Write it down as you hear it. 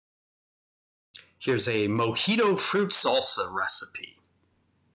Here's a Mojito fruit salsa recipe.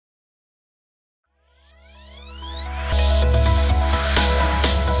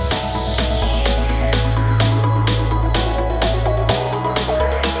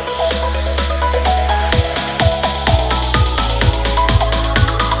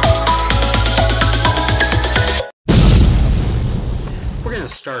 We're going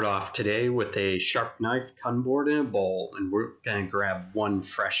to start off today with a sharp knife, cutting board, and a bowl, and we're going to grab one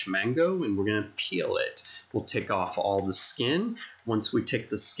fresh mango and we're going to peel it. We'll take off all the skin. Once we take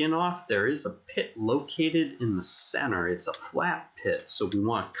the skin off, there is a pit located in the center. It's a flat pit, so we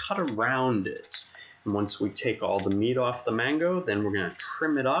want to cut around it. And once we take all the meat off the mango, then we're going to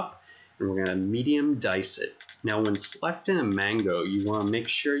trim it up and we're going to medium dice it. Now when selecting a mango, you want to make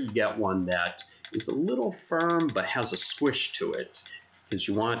sure you get one that is a little firm but has a squish to it, because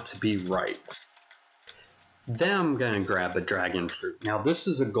you want it to be ripe. Then I'm going to grab a dragon fruit. Now this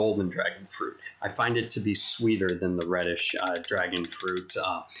is a golden dragon fruit. I find it to be sweeter than the reddish dragon fruit.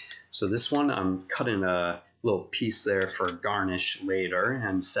 So this one I'm cutting a little piece there for garnish later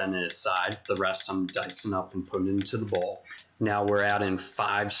and setting it aside. The rest I'm dicing up and putting into the bowl. Now we're adding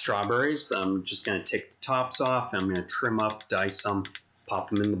 5 strawberries. I'm just going to take the tops off and I'm going to trim up, dice them, pop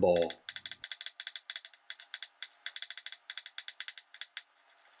them in the bowl.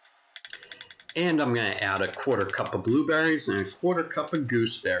 And I'm going to add a 1/4 cup of blueberries and a 1/4 cup of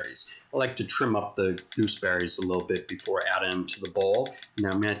gooseberries. I like to trim up the gooseberries a little bit before adding them to the bowl.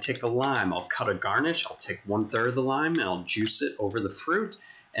 Now I'm going to take a lime. I'll cut a garnish. I'll take 1/3 of the lime and I'll juice it over the fruit.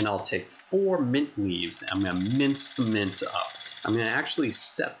 And I'll take 4 mint leaves. I'm going to mince the mint up. I'm going to actually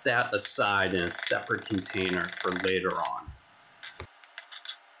set that aside in a separate container for later on.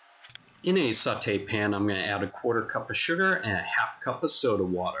 In a saute pan, I'm going to add a 1/4 cup of sugar and a 1/2 cup of soda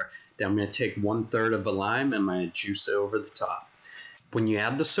water. Then I'm going to take 1/3 of a lime and I'm going to juice it over the top. When you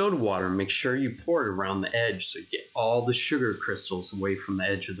add the soda water, make sure you pour it around the edge so you get all the sugar crystals away from the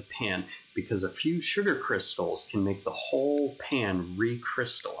edge of the pan, because a few sugar crystals can make the whole pan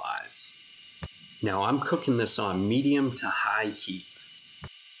recrystallize. Now I'm cooking this on medium to high heat.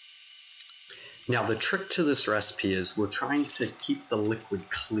 Now the trick to this recipe is we're trying to keep the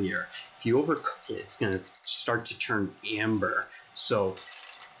liquid clear. If you overcook it, it's going to start to turn amber. So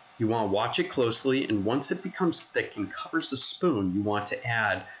you want to watch it closely, and once it becomes thick and covers the spoon, you want to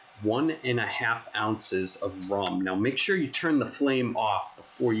add 1.5 ounces of rum. Now make sure you turn the flame off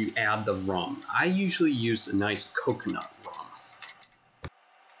before you add the rum. I usually use a nice coconut rum.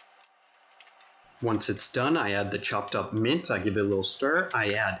 Once it's done, I add the chopped up mint. I give it a little stir.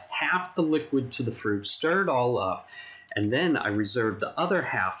 I add half the liquid to the fruit, stir it all up, and then I reserve the other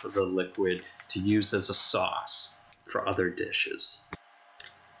half of the liquid to use as a sauce for other dishes.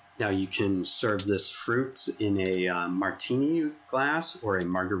 Now you can serve this fruit in a martini glass or a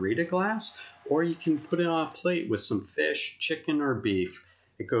margarita glass, or you can put it on a plate with some fish, chicken, or beef.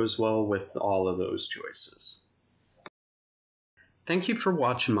 It goes well with all of those choices. Thank you for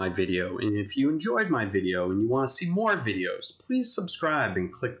watching my video, and if you enjoyed my video and you want to see more videos, please subscribe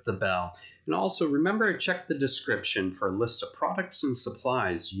and click the bell. And also remember to check the description for a list of products and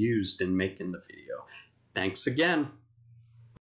supplies used in making the video. Thanks again.